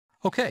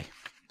Okay,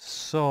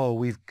 so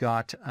we've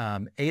got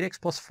 8x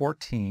plus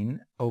 14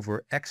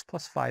 over x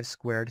plus 5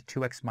 squared,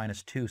 2x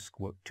minus 2,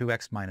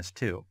 2x minus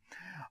 2.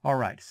 All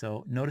right,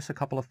 so notice a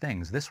couple of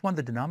things. This one,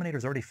 the denominator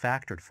is already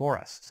factored for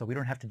us, so we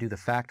don't have to do the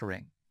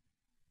factoring.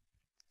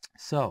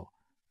 So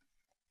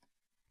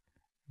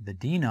the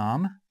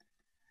denom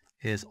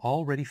is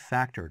already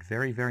factored.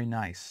 Very, very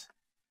nice.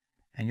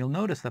 And you'll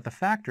notice that the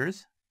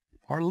factors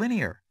are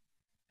linear.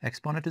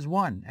 Exponent is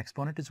 1.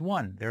 Exponent is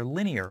 1. They're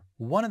linear.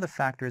 One of the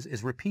factors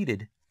is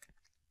repeated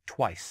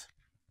twice.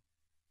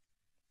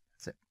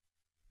 That's it.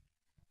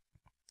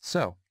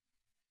 So,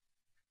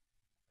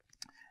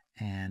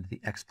 and the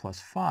x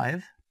plus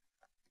 5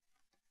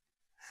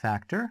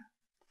 factor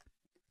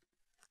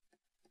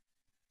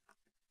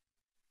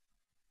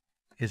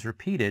is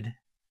repeated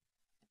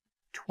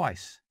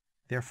twice.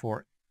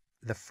 Therefore,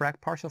 the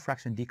partial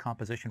fraction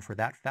decomposition for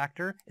that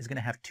factor is going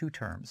to have two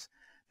terms.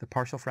 The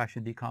partial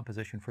fraction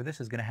decomposition for this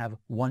is going to have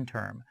one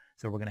term.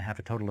 So we're going to have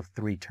a total of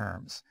 3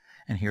 terms.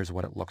 And here's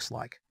what it looks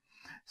like.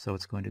 So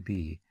it's going to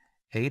be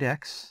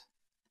 8x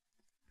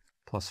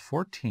plus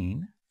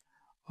 14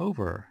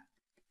 over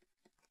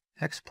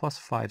x plus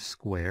 5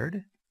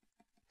 squared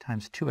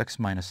times 2x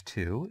minus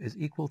 2 is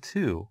equal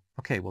to,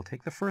 okay, we'll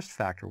take the first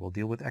factor. We'll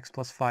deal with x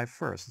plus 5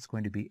 first. It's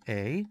going to be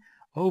a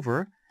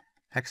over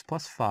x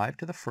plus 5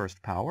 to the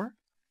first power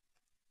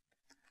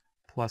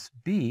plus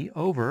b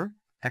over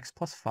x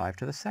plus 5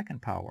 to the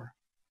second power.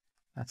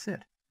 That's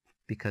it.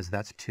 Because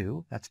that's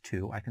 2,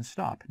 I can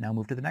stop. Now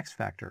move to the next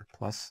factor,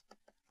 plus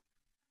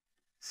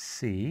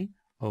c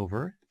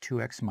over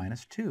 2x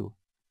minus 2.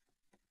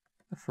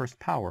 The first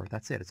power,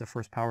 that's it. It's a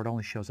first power, it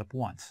only shows up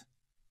once.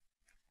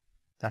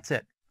 That's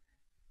it.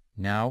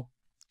 Now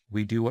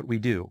we do what we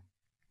do.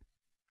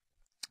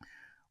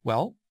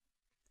 Well,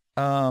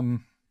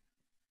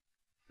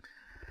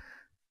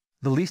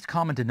 the least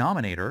common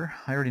denominator,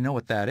 I already know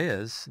what that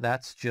is.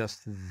 That's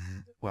just,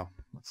 well,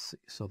 let's see.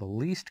 So the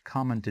least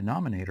common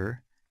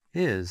denominator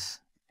is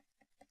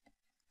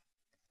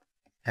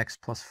x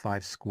plus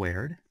 5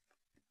 squared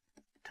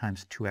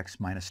times 2x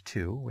minus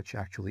 2, which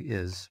actually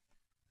is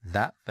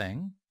that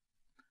thing.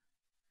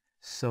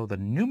 So the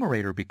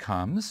numerator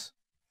becomes,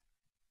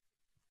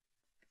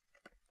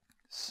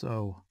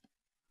 so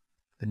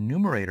the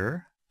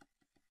numerator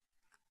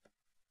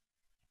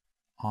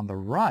on the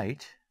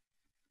right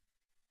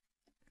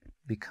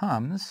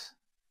becomes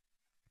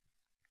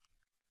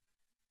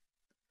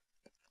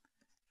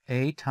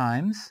a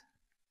times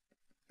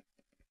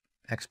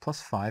x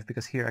plus 5,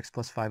 because here x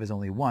plus 5 is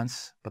only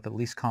once, but the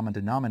least common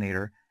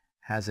denominator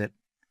has it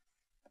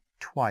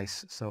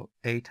twice. So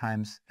a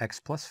times x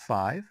plus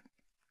 5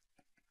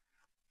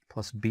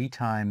 plus b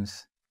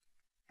times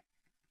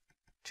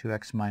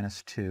 2x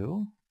minus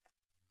 2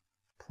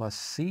 plus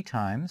c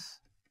times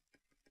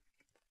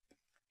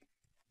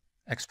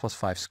x plus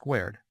 5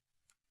 squared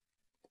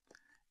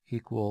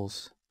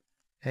equals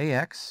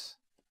ax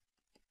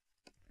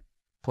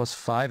plus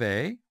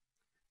 5a.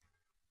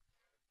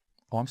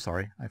 Oh, I'm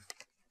sorry, I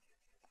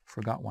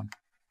forgot one.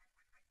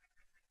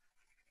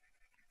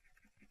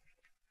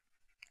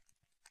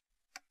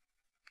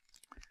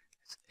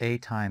 It's a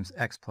times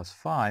x plus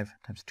 5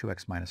 times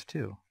 2x minus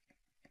 2.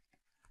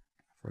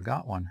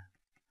 Forgot one.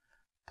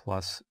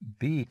 Plus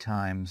b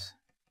times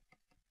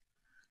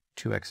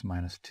 2x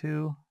minus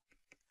 2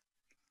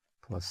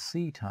 plus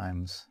c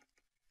times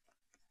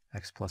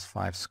x plus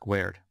 5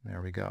 squared.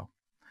 There we go.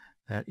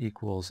 That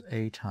equals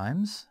a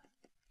times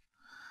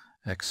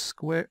x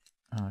squared,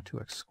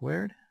 2x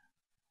squared.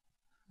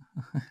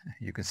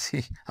 You can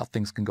see how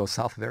things can go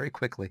south very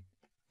quickly.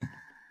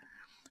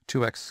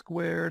 2x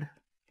squared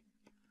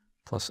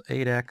plus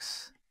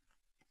 8x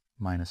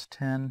minus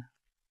 10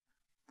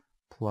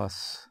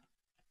 plus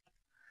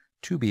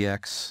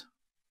 2bx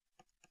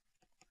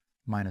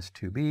minus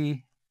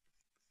 2b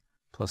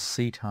plus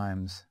c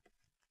times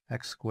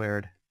x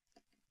squared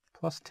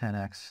plus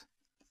 10x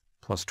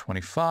plus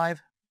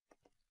 25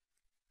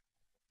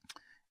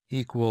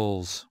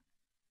 equals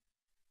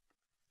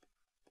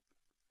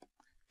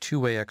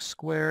 2ax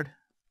squared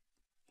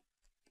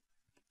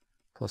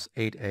plus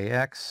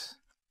 8ax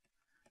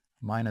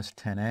minus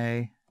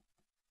 10a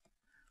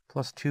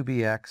plus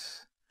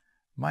 2bx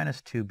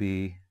minus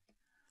 2b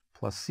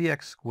plus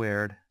cx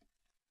squared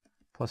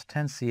plus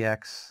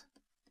 10cx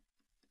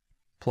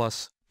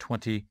plus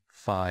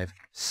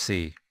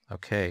 25c.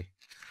 Okay.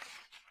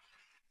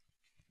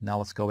 Now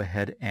let's go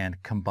ahead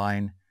and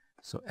combine.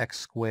 So x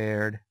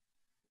squared,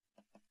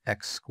 then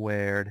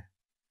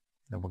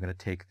we're going to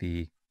take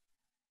the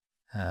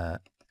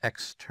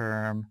x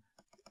term,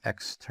 and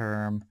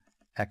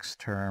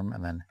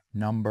then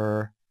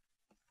number.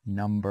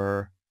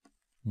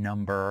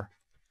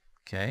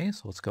 Okay,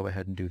 so let's go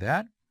ahead and do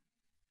that.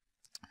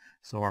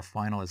 So our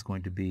final is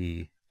going to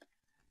be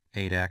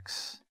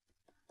 8x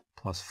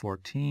plus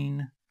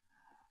 14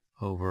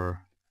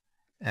 over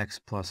x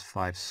plus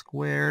 5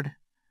 squared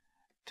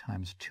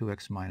times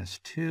 2x minus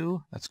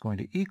 2. That's going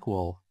to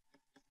equal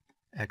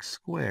x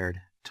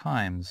squared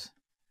times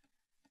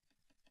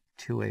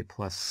 2a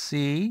plus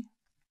c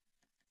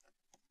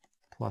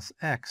plus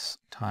x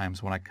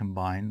times, when I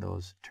combine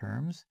those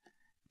terms,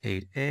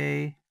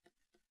 8a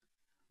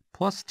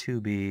plus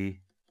 2b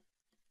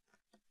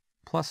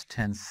plus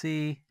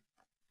 10c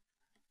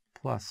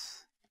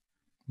plus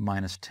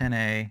minus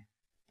 10a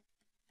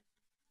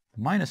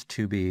minus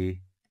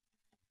 2b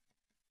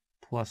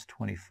plus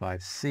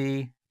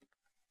 25c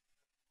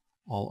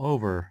all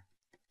over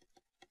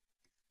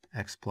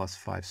x plus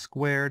 5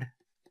 squared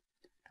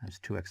times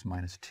 2x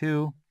minus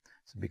 2.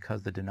 So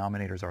because the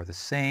denominators are the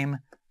same,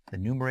 the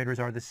numerators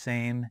are the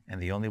same,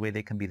 and the only way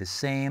they can be the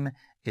same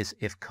is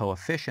if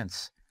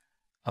coefficients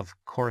of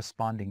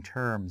corresponding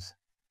terms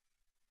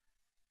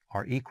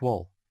are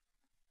equal.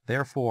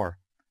 Therefore,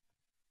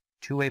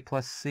 2a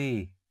plus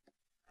c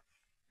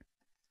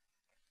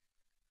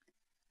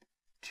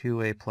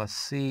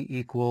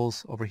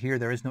equals, over here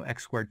there is no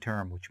x squared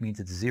term, which means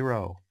it's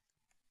 0.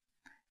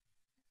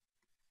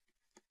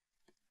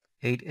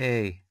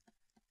 8a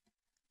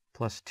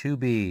plus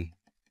 2b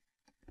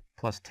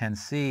plus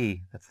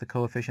 10c, that's the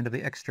coefficient of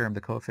the x term. The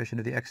coefficient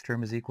of the x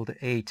term is equal to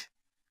 8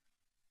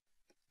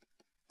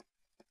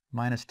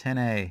 minus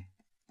 10a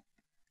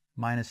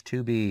minus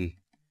 2b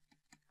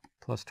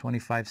plus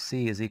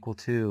 25c is equal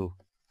to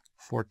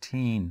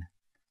 14.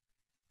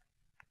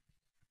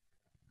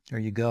 There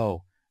you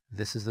go.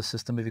 This is the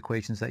system of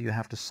equations that you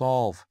have to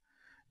solve.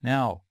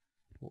 Now,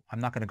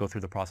 I'm not going to go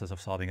through the process of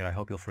solving it. I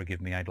hope you'll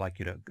forgive me. I'd like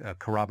you to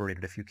corroborate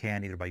it if you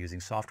can, either by using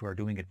software or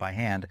doing it by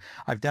hand.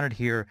 I've done it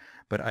here,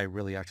 but I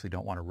really actually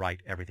don't want to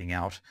write everything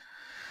out.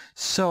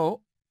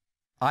 So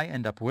I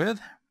end up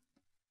with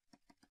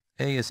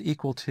a is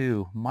equal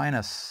to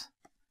minus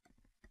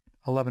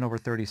 11 over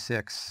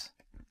 36.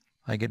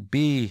 I get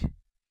b.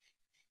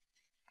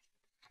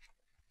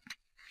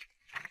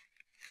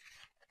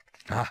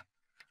 Where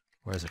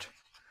is it?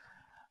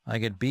 I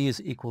get b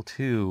is equal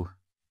to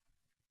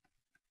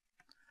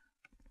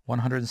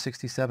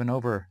 167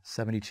 over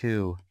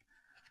 72,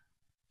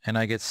 and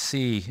I get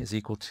c is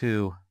equal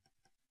to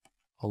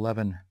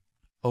 11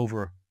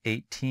 over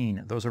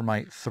 18. Those are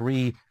my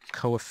three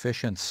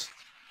coefficients.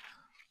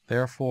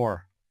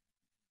 Therefore,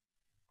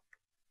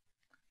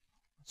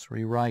 let's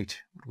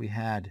rewrite what we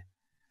had.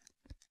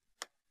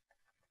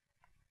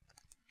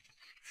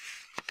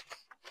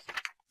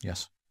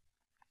 Yes.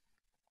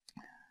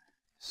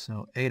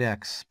 So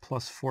 8x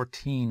plus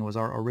 14 was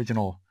our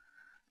original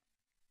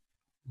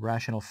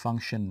rational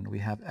function. We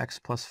have x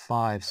plus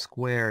 5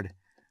 squared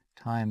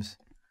times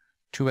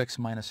 2x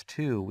minus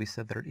 2. We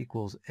said that it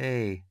equals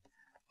a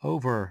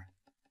over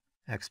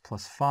x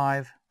plus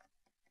 5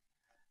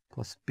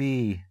 plus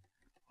b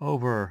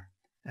over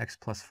x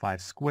plus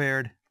 5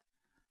 squared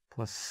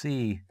plus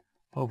c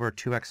over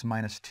 2x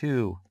minus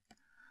 2.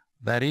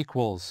 That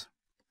equals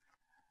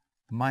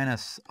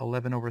minus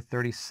 11 over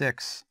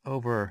 36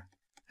 over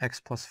x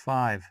plus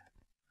 5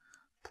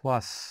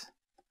 plus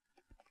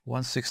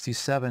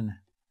 167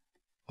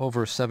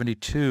 over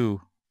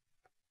 72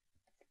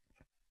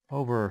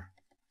 over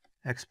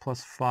x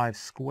plus 5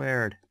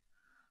 squared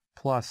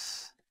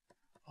plus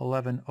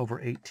 11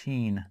 over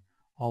 18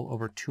 all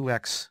over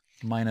 2x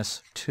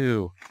minus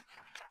 2.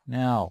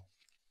 Now,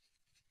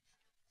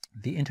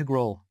 the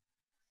integral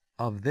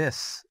of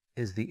this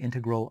is the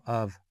integral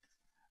of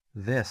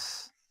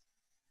this.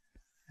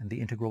 And the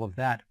integral of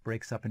that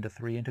breaks up into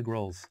three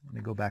integrals. Let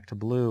me go back to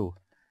blue.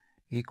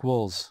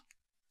 Equals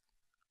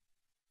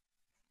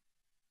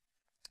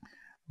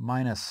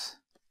minus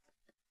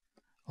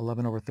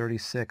 11 over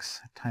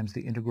 36 times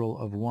the integral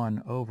of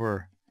 1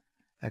 over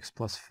x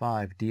plus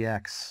 5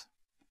 dx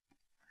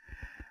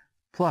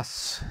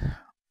plus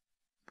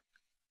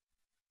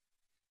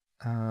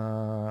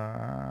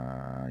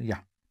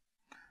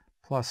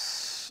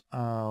plus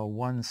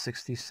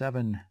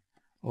 167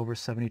 over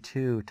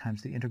 72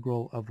 times the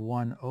integral of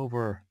 1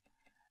 over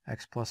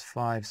x plus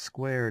 5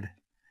 squared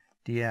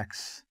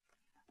dx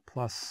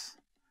plus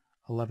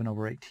 11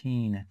 over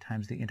 18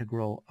 times the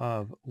integral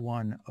of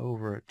 1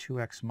 over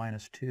 2x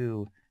minus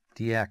 2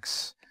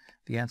 dx.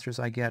 The answers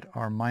I get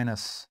are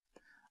minus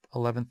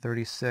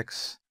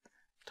 1136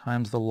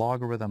 times the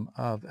logarithm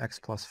of x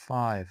plus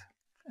 5,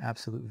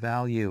 absolute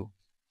value,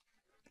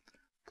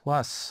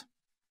 plus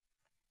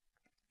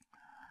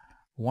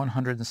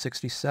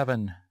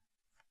 167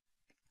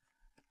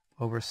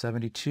 over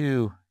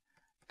 72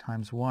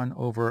 times 1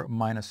 over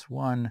minus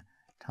 1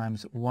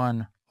 times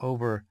 1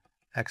 over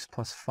x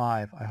plus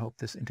 5. I hope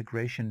this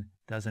integration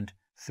doesn't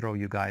throw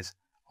you guys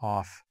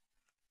off.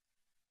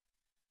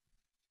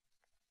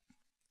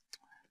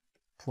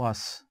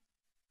 Plus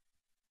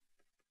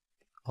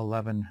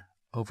 11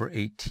 over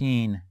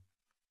 18.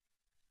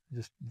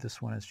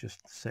 This one is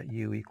just set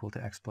u equal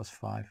to x plus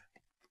 5.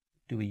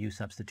 Do a u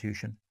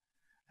substitution.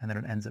 And then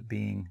it ends up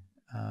being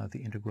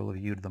the integral of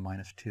u to the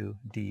minus 2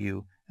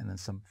 du, and then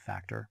some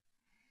factor.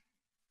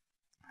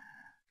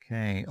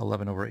 Okay,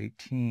 11 over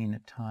 18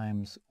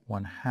 times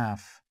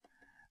 1/2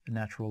 the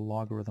natural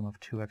logarithm of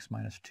 2x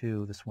minus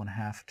 2. This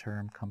 1/2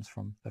 term comes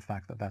from the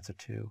fact that that's a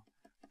 2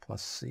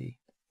 plus c.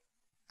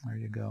 There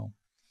you go.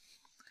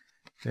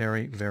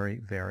 Very, very,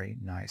 very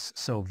nice.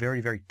 So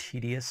very, very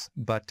tedious,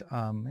 but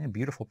a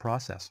beautiful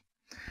process.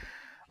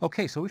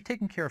 Okay, so we've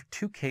taken care of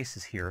two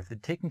cases here.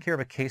 We've taken care of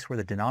a case where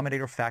the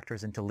denominator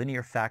factors into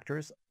linear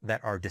factors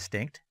that are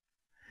distinct.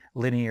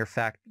 We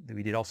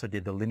also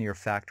did the linear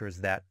factors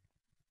that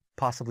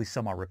possibly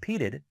some are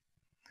repeated.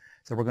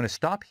 So we're going to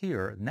stop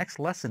here. Next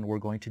lesson we're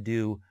going to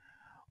do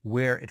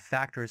where it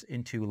factors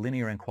into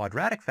linear and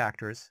quadratic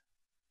factors,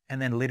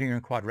 and then linear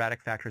and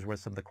quadratic factors where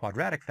some of the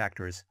quadratic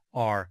factors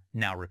are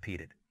now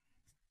repeated.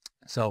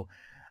 So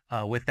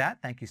with that,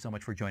 thank you so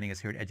much for joining us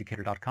here at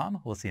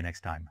Educator.com. We'll see you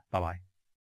next time. Bye-bye.